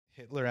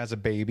Hitler as a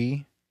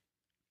baby,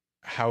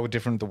 how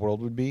different the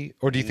world would be?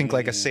 Or do you think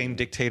like a same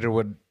dictator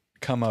would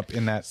come up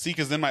in that? See,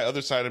 because then my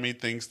other side of me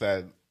thinks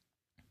that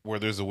where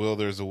there's a will,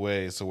 there's a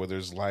way. So where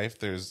there's life,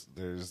 there's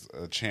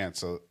a chance.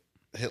 So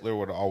Hitler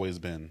would have always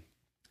been.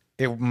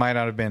 It might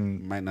not have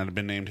been. Might not have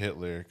been named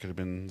Hitler. It could have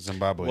been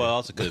Zimbabwe. Well, it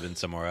also could have been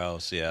somewhere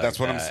else. Yeah, that's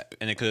what I'm.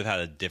 And it could have had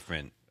a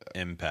different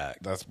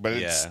impact. But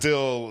it's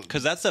still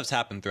because that stuff's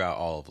happened throughout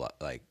all of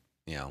like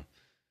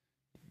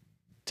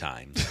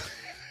time.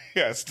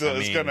 Yeah, it's still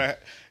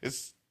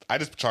it's. I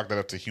just chalk that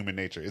up to human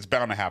nature. It's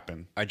bound to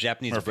happen. Our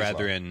Japanese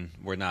brethren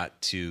were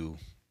not too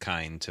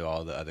kind to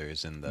all the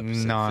others in the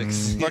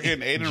Pacific. Fucking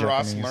Aiden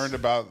Ross learned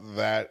about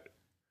that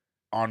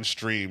on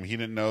stream. He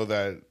didn't know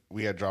that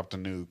we had dropped a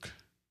nuke,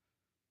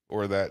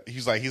 or that he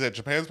said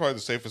Japan's probably the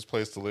safest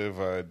place to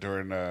live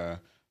during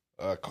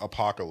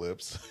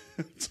apocalypse.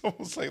 It's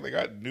almost like they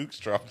got nukes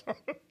dropped on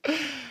him.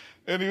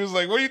 And he was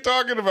like, "What are you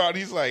talking about?" And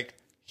he's like,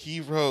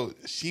 "He wrote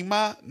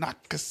Shima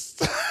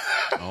Nakas."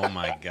 Oh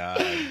my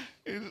god.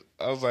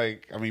 I was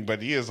like, I mean,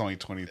 but he is only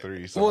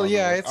 23. So Well,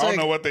 I don't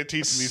know what they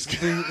teach these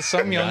kids.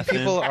 Some young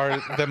people are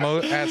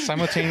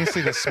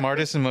simultaneously the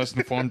smartest and most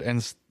informed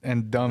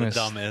and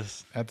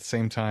dumbest, at the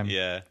same time.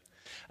 Yeah.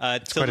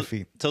 It's quite a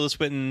feat. Tilda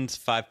Swinton's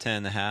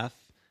 5'10.5",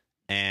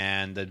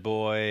 and the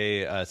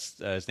boy,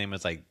 his name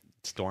was like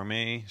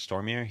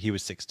Stormier. He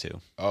was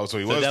 6'2". Oh, so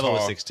he was tall. The devil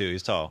was 6'2".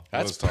 He's tall.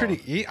 That's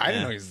pretty. I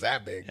didn't know he was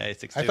that big. Yeah, he's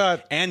 6'2". I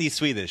thought, and he's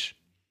Swedish.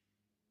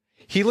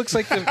 He looks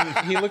like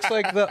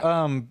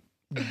the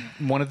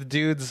one of the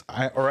dudes,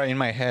 or in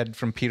my head,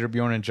 from Peter,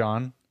 Bjorn, and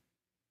John,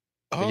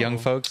 the young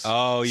folks.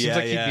 Oh, yeah, seems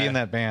like he'd be in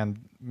that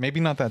band.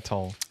 Maybe not that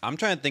tall. I'm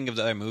trying to think of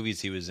the other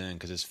movies he was in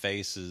because his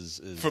face is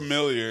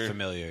familiar.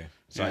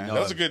 So I know that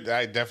was a good.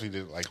 I definitely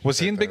did like. Was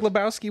he in Big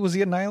Lebowski? Was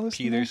he a nihilist?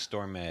 Peter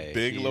Stormare.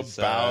 Big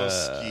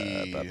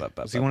Lebowski.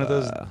 Was he one of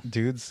those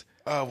dudes?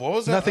 What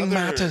was that? Nothing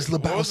matters,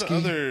 Lebowski. What was the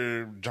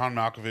other John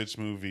Malkovich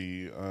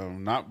movie?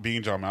 Not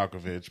being John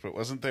Malkovich, but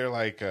wasn't there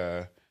like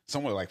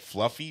somewhere like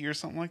Fluffy or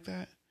something like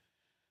that?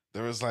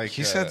 There was like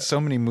he's had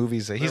so many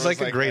movies. He's like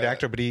a great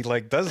actor, but he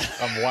like does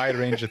a wide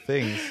range of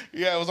things.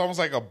 Yeah, it was almost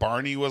like a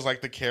Barney was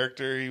like the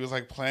character. He was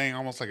like playing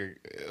almost like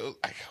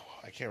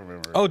I can't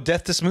remember. Oh,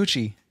 Death to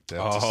Smoochie.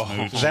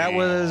 That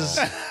was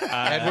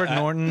Edward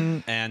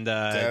Norton and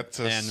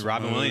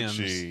Robin Williams.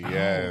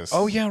 Yes.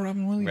 Oh yeah,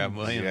 Robin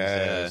Williams.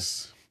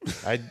 Yes.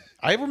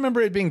 I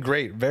remember it being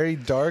great, very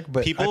dark,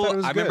 but I thought it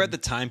was good. remember at the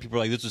time people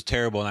were like, "This was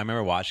terrible," and I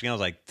remember watching it. I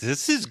was like,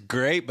 "This is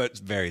great, but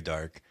it's very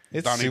dark."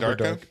 It's Donnie super Darko?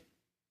 dark.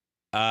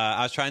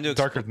 I was trying to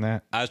Darker than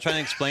that. I was trying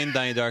to explain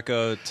Donnie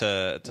Darko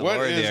to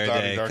Laura the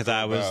other day because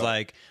I was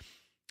like,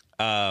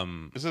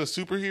 is it a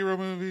superhero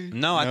movie?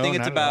 No, I think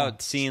it's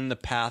about seeing the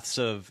paths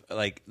of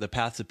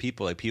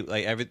people,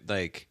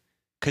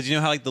 because you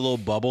know how like the little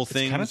bubble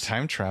things, kind of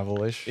time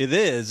travel-ish. It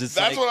is.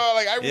 That's what I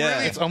like.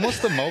 Really, it's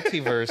almost the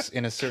multiverse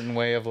in a certain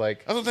way of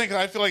like. I don't think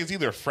I feel like it's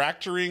either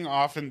fracturing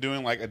off and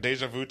doing like a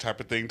deja vu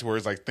type of thing, to where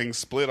it's like things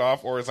split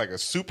off, or it's like a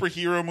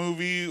superhero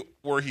movie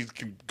where he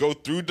can go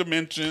through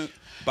dimension.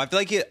 But I feel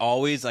like it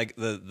always like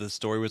the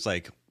story was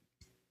like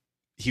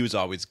he was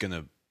always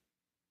gonna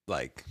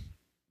like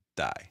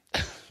die.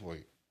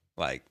 Wait,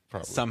 like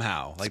probably.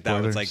 Somehow, like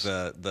Spoilers. that was like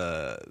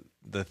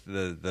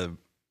the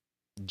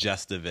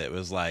gist of it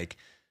was like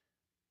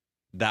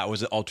that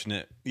was an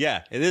alternate.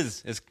 Yeah, it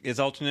is. It's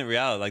alternate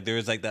reality. Like there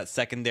was like that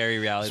secondary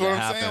reality. That's what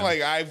that I'm happened.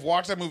 saying. Like I've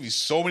watched that movie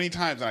so many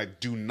times, and I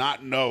do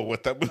not know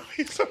what that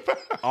movie is about.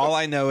 All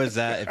I know is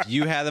that if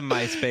you had a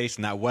MySpace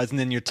and that wasn't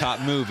in your top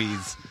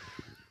movies,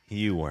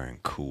 you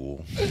weren't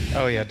cool.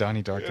 Oh yeah,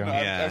 Donnie Darko.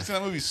 Yeah. I've seen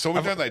that movie so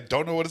many times, I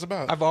don't know what it's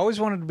about. I've always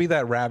wanted to be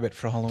that rabbit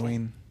for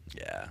Halloween.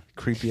 Yeah,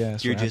 creepy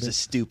ass. You're rabbit. just a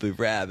stupid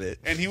rabbit.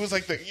 And he was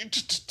like the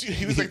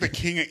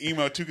king of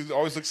emo too, because he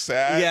always looks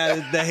sad.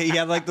 Yeah, he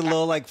had like the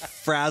little like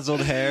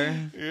frazzled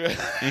hair.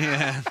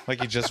 Yeah. Like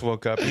he just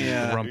woke up. And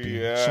he's grumpy.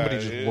 Yeah,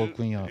 Somebody just woke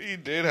me up. He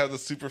did have the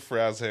super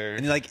frazz hair.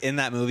 And like in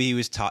that movie,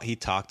 he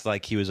talked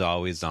like he was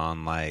always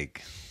on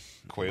like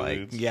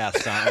Quaaludes. Like, yeah,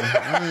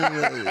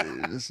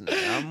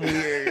 I'm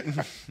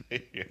weird.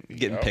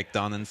 Getting picked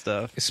on and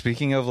stuff.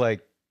 Speaking of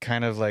like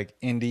kind of like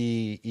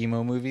indie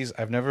emo movies,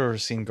 I've never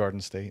seen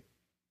Garden State.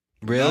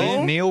 Really?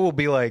 No? Neil will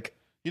be like,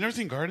 "You never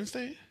seen Garden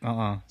State?"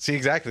 See,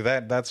 exactly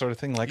that sort of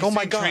thing. Like, oh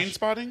my gosh,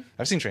 Trainspotting?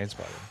 I've seen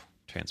Trainspotting.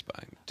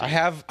 Trainspotting. I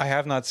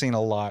have not seen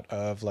a lot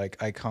of like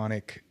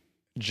iconic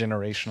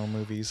generational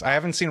movies. I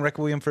haven't seen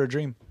Requiem for a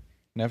Dream.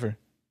 Never.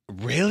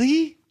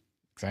 Really?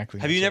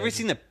 Exactly. Have you never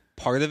seen a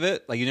part of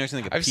it? Like you never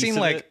seen like a I've piece seen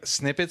of like it?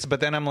 snippets, but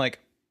then I'm like,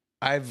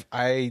 I've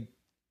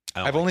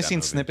only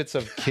seen snippets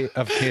of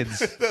kids.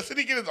 Doesn't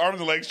he get his arms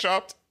and legs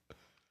chopped?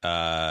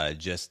 Or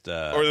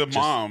the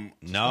mom?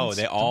 No,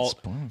 they all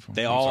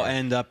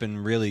end up in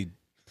really.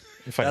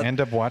 If I end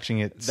up watching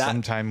it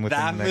sometime within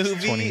the next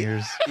movie, 20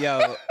 years,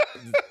 yo,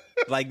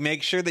 like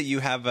make sure that you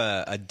have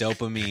a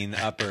dopamine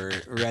upper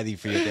ready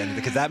for you at the end,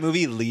 because that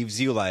movie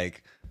leaves you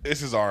like.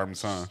 It's his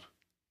arms, huh?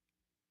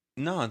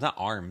 No, it's not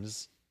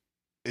arms.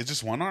 Is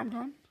just one arm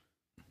gone?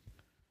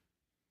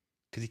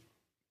 Because he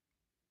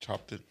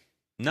chopped it.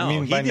 No, I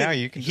mean, he by didn't, now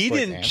you can he just, like,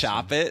 didn't answer.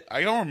 chop it.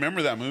 I don't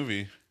remember that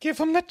movie. Give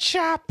him the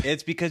chop.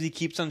 It's because he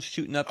keeps on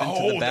shooting up into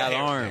Oh, the the bad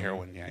heroin, arm. the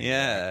heroin, yeah,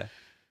 yeah.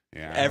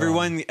 Yeah.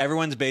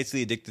 Everyone's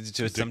basically addicted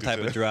to some Addicted type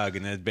to of drug,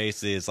 and it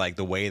basically is like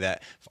the way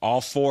that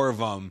all 4 of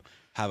them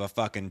have a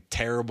fucking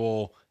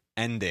terrible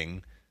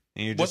ending.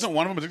 And you're just Wasn't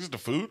one of them addicted to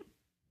food?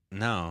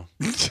 no.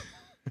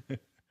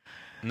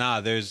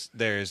 Nah, there's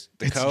the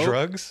It's coke,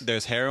 drugs?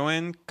 there's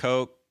heroin,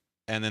 coke,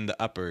 and then the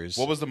uppers.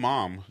 What was the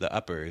mom? the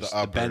uppers? The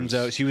uppers.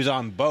 benzo. She was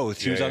on both.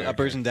 She was Yeah, on yeah,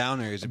 uppers okay. and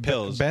downers, and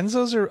pills.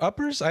 Benzos are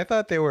uppers? I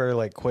thought they were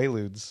like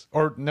Quaaludes.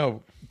 Or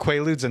no,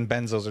 Quaaludes and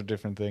benzos are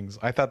different things.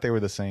 I thought they were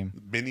the same.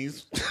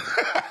 Benny's?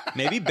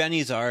 Maybe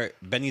Benny's are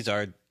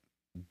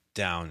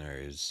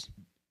downers.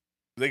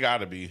 They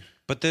gotta be.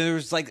 But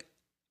there's like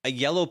a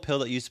yellow pill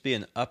that used to be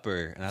an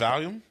upper. And I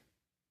thought, Valium?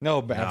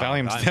 No, No,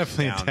 Valium's Valium's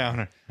definitely downer. a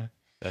downer.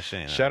 that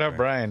shit ain't Shout out upper.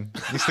 Brian.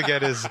 Used to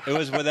get his. It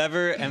was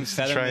whatever Try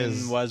amphetamine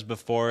his- was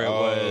before it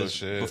Oh, was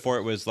shit. before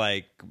it was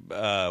like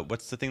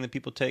what's the thing that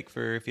people take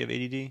for if you have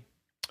ADD?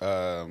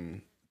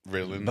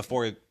 Ritalin.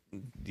 Before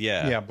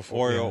Yeah,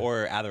 before, yeah.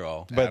 or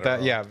Adderall. But that,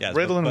 Adderall. yeah, Yeah,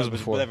 Ritalin but was it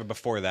before. whatever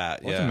before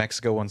that. I went Yeah. to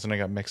Mexico once and I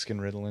got Mexican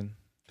Ritalin.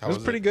 How It was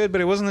was pretty it? good,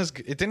 but it wasn't as.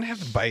 It didn't have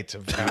the bite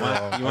of Adderall. You I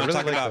want to really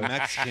talk liked about it.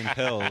 Mexican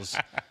pills?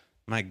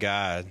 My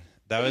God,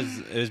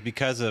 it was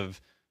because of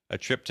a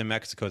trip to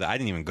Mexico that I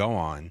didn't even go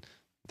on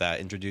that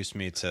introduced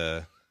me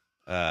to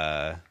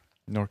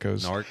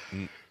Norcos.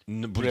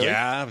 Really?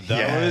 yeah,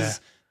 Yeah.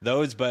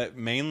 those, but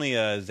mainly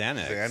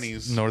Xanax.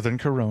 Xannies. Northern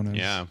Coronas.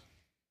 Yeah,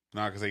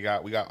 No, because we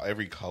got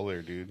every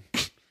color, dude.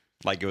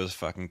 like it was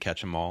fucking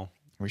catch 'em all.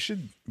 We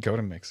should go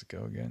to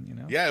Mexico again, you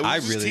know? Yeah, it was I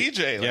just really-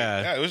 TJ. Like,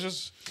 yeah. yeah, it was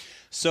just.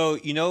 So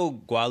you know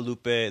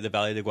Guadalupe, the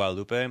Valley de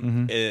Guadalupe.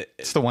 Mm-hmm.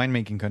 It's the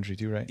winemaking country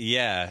too, right?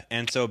 Yeah,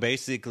 and so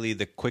basically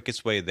the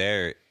quickest way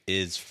there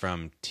is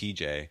from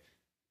TJ.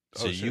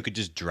 So Oh, you shit. could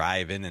just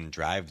drive in and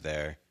drive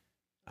there.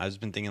 I've just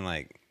been thinking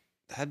like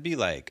that'd be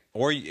like,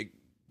 or you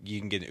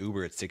can get an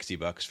Uber at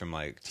 $60 from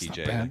like TJ.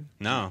 not bad.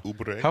 No,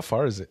 Ubre. How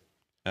far is it?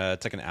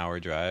 it's like an hour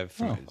drive.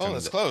 From, Oh, from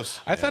that's the- close.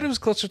 I thought it was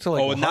closer to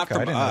like. Oh, not Oaxaca. I from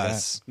didn't know that.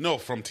 us. No,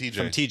 from TJ.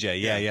 From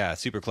TJ. Yeah,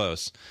 super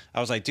close. I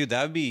was like, dude,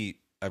 that would be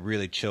a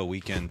really chill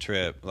weekend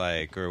trip,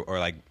 like or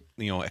like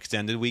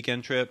extended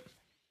weekend trip.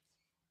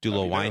 Do a That'd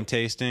little be wine dope.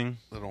 tasting.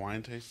 Little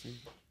wine tasting.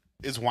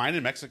 Is wine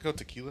in Mexico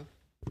tequila?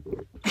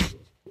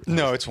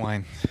 No, it's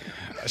wine.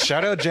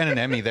 Shout out Jen and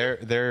Emmy.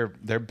 They're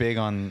big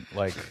on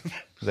like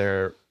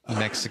their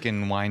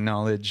Mexican wine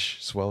knowledge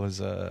as well as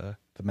the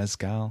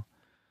mezcal.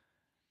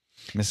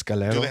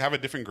 Mezcalero. Do they have a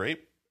different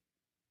grape?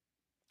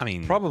 I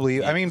mean,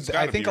 Probably. I mean, It's I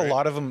gotta think be, a right?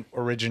 lot of them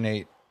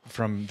originate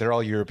from. They're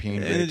all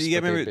European. grapes, you but gotta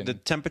they've remember been- the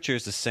temperature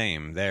is the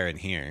same there and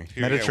here.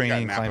 Here, Mediterranean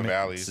we got Napa climate.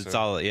 Valley, It's so-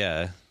 all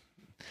yeah.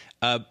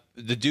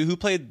 The dude who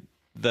played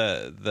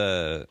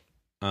the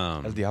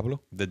El Diablo.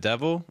 the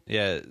devil,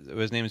 yeah,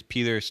 his name is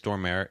Peter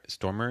Stormare,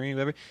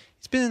 whatever.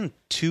 He's been in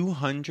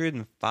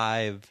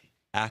 205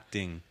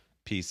 acting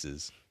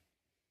pieces.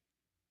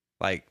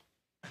 Like,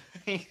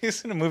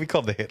 He's in a movie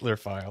called The Hitler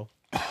File.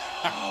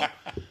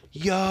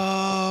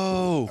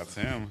 yo, That's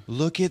him.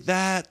 look at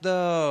that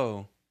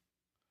though.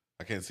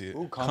 I can't see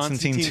it.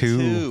 Constantine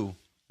 2.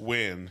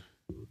 When?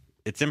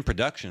 It's in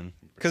production.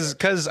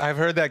 Because I've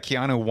heard that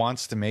Keanu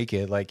wants to make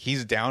it. Like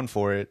he's down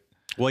for it.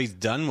 Well, he's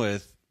done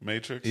with.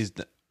 Matrix?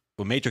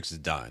 Matrix is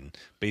done,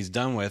 but he's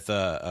done with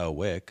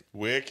Wick.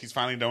 Wick? He's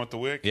finally done with the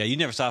Wick? Yeah, you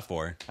never saw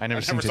 4. I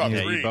never seen never saw it. the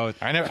either. three. You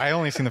both. I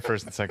only seen the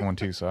first and second one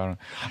too, so I don't.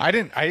 I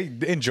didn't. I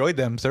enjoyed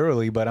them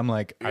thoroughly, but I'm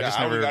like, I just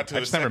only never. got to I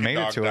the just never second made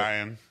it dog to it.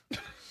 dying.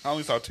 I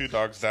only saw 2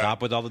 dogs die.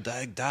 Stop with all the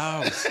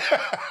dogs.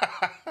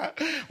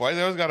 Why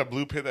they always got a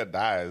blue pit that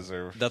dies?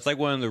 Or That's like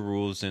one of the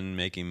rules in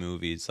making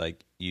movies.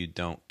 Like you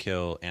don't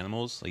kill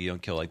animals. Like you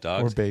don't kill like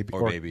dogs Or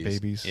babies.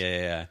 babies.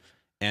 Yeah.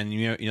 And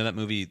you know that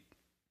movie.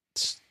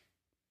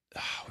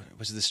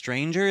 Was it The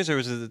Strangers or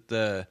was it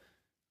the?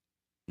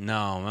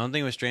 No, I don't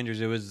think it was Strangers.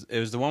 It was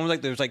the one where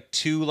like there was like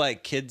 2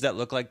 like kids that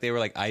looked like they were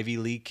like Ivy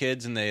League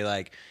kids, and they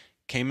like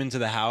came into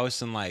the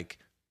house and like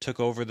took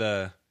over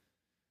the.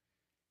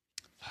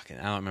 Fucking,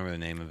 I don't remember the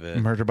name of it.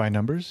 Murder by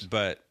Numbers.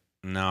 But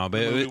no, but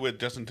the it movie was with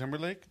Justin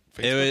Timberlake?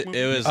 it Facebook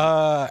was movie?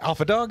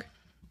 Alpha Dog.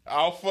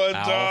 Alpha Dog.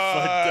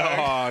 Alpha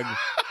Dog.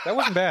 That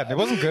wasn't bad. It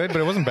wasn't good,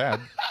 but it wasn't bad.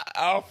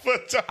 Alpha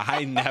Dog.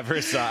 I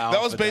never saw Alpha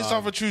That was based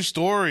Dog. off a true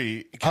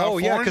story. Oh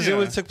yeah, because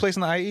California. it took place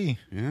in the IE.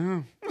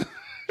 Yeah.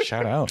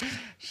 Shout out.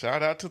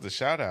 Shout out to the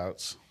shout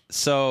outs.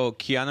 So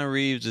Keanu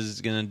Reeves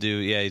is gonna do,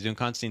 he's doing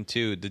Constantine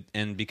 2,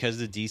 and because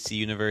the DC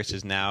universe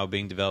is now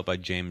being developed by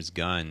James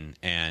Gunn,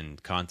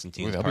 and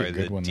Constantine's that'll part be a of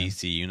the good one, then.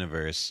 DC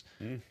universe,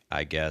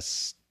 I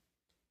guess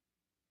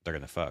they're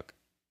gonna fuck.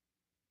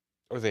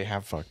 Or they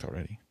have fucked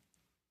already.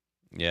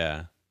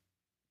 Yeah,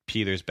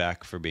 Peter's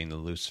back for being the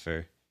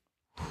Lucifer.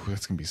 Ooh,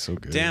 that's gonna be so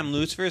good. Damn,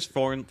 Lucifer's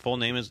full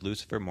name is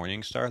Lucifer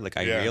Morningstar. Like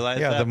I Yeah. realized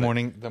Yeah, that. the but-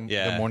 morning,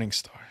 Yeah. the Morning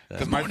Star.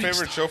 Because my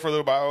favorite show for a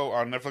little while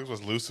on Netflix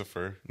was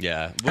Lucifer.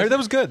 Yeah, I heard that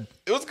was good.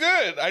 It was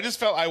good. I just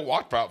felt I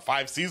watched about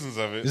 5 seasons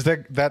of it. Is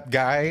that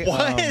guy?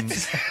 What?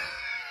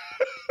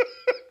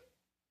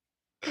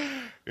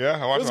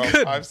 Yeah, I watched was about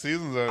good. 5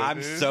 seasons of it. I'm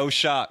dude. so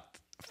shocked.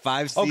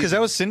 5 seasons. Oh, because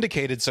that was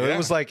syndicated, so Yeah, it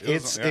was like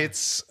it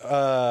was-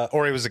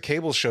 or it was a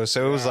cable show,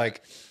 so it was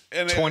like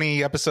And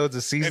 20 episodes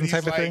a season he's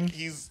type of like, thing.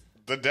 He's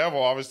the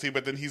devil, obviously,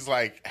 but then he's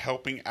like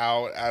helping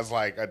out as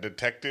like a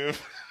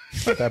detective.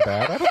 Not that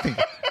bad. I don't think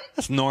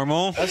That's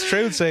normal. that's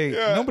Trey would say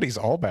nobody's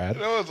all bad.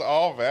 That was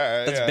all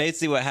bad. That's yeah.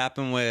 basically what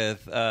happened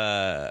with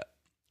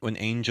when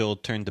Angel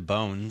turned to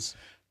Bones.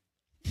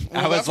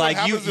 Well, I was that's like,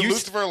 what you happens in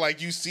Lucifer. Like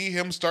you see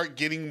him start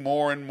getting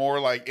more and more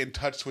like in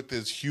touch with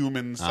his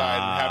human side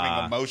and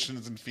having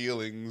emotions and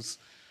feelings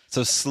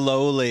so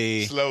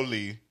slowly.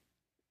 slowly.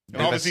 And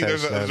Yeah, obviously,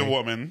 that's there's a slowly.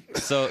 woman.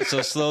 So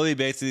slowly,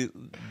 basically,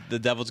 the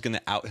devil's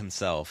gonna out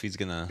himself. He's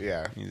gonna.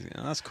 Yeah.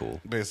 That's cool.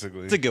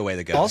 Basically, It's a good way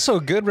to go. Also,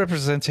 a good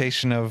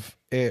representation of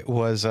it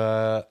was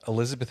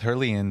Elizabeth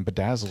Hurley in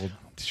Bedazzled.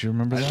 Did you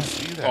remember that?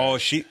 see that. oh,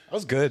 she. That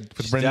was good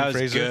with That Brendan was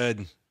Fraser.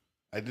 good.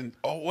 I didn't.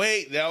 Oh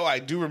wait, no, I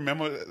do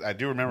remember.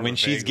 When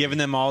she's giving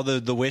them all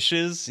the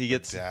wishes, he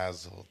gets.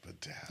 dazzled.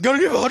 Gotta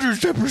give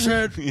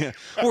 110%. Yeah,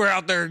 we're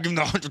out there giving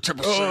the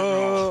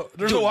 110%.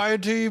 There's a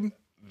Wyatt team.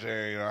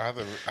 Dang, I have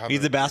to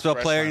He's a basketball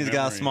refresh player. my And he's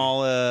got a memory.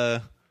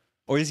 small,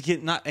 or he's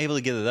not able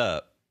to get it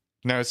up.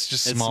 No, it's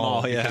just It's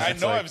small. small, yeah. because I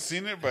it's know like- I've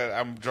seen it, but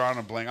I'm drawing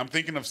a blank. I'm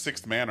thinking of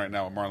Sixth Man right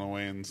now with Marlon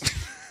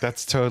Wayans.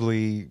 That's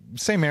totally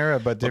same era,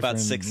 but What different. about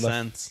Sixth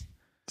Sense?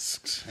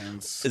 Sixth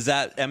Sense. Is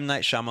that M.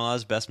 Night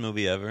Shyamalan's best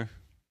movie ever?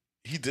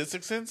 He did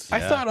Sixth Sense. I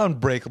thought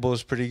Unbreakable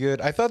was pretty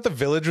good. I thought The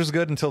Village was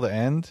good until the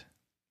end.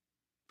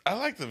 I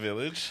like The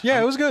Village.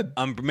 Yeah, it was good.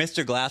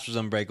 Mr. Glass was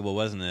unbreakable,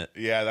 wasn't it?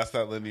 Yeah, that's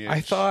that lineage.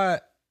 I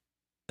thought,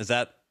 Is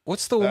that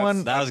what's the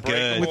one? that was good.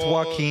 Unbreakable.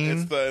 With Joaquin.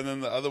 It's and then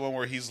the other one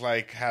where he's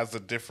like has the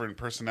different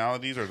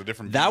personalities or the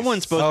different. that beasts.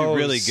 one's supposed to Oh,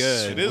 be really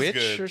good? It is Switch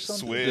good. or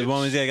something? Switch. The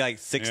one was like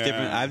 6 Yeah.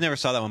 different. I've never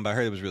saw that one, but I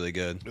heard it was really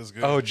good. It's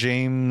good. Oh,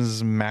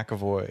 James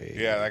McAvoy.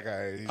 yeah, that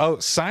guy. Oh,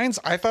 Signs.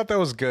 I thought that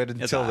was good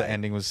until the alright.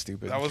 ending was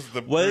stupid. that was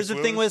the. What is Bruce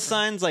the thing with Willis-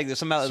 signs? Like there's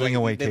something about Swing like,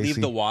 away, they leave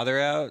Casey. the water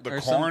out, The or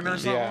corn or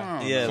something? something? yeah, I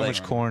don't Yeah, so know.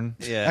 much corn.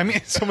 Yeah. I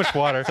mean, so much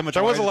water. So much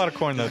there was a water. lot of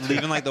corn though. Too.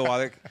 Leaving like the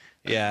water.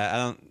 Yeah, I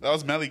don't. That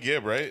was Melly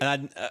Gibb, right?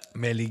 And I.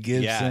 Melly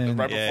Gibson.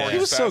 right Yeah. before He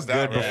was so passed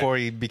out, good right? before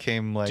he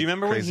became like. Do you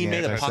remember when crazy he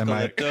made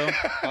anti-Semite.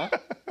 Apocalypto?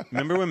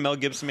 Remember when Mel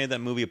Gibson made that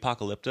movie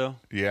Apocalypto?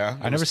 Yeah,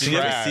 I never Did seen you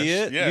it. ever see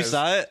it? Yes. You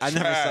saw it? I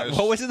never saw it. Trash.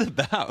 What was it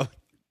about?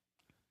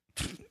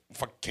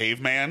 Fuck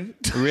caveman.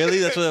 Really?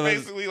 That's what it was.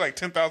 Basically, like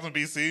 10,000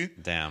 BC.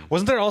 Damn.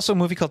 Wasn't there also a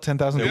movie called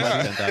 10,000 It was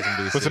BC? 10,000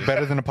 BC. Was it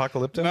better than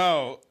Apocalypto?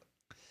 No,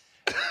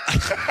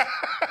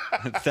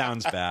 It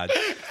sounds bad.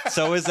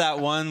 So is that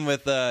one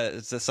with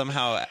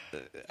somehow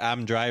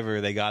Adam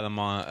Driver? They got him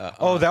on.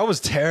 Oh, that was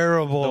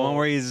terrible. the one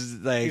where he's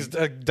like He's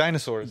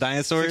dinosaurs.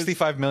 Dinosaurs?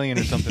 65 million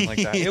or something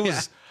like that. It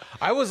was.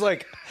 I was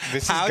like,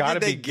 this How has got to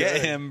did be they get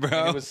good. him, bro?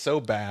 And it was so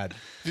bad.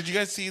 did you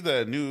guys see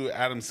the new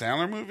Adam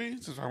Sandler movie?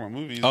 Just talking about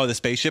movies. oh the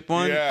spaceship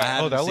one. Yeah. I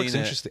haven't Oh, that seen looks it.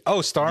 interesting.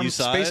 Oh, Storm You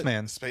saw it?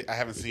 Spaceman. I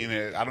haven't seen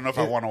it. I don't know if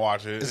I want to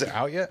watch it. Is it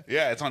out yet?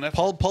 Yeah, it's on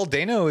Netflix. Paul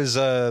Dano is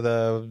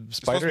the It's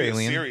supposed spider to be a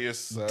alien.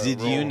 serious.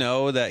 Did you role.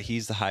 know that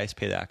he's the highest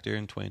paid actor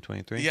in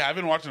 2023? Yeah, I've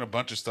been watching a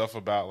bunch of stuff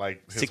about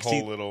like his 60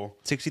 whole little.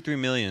 63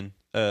 million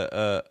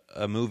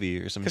a movie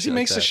or something. Because he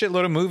makes a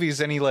shitload of movies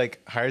and he like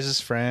hires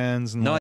his friends and No,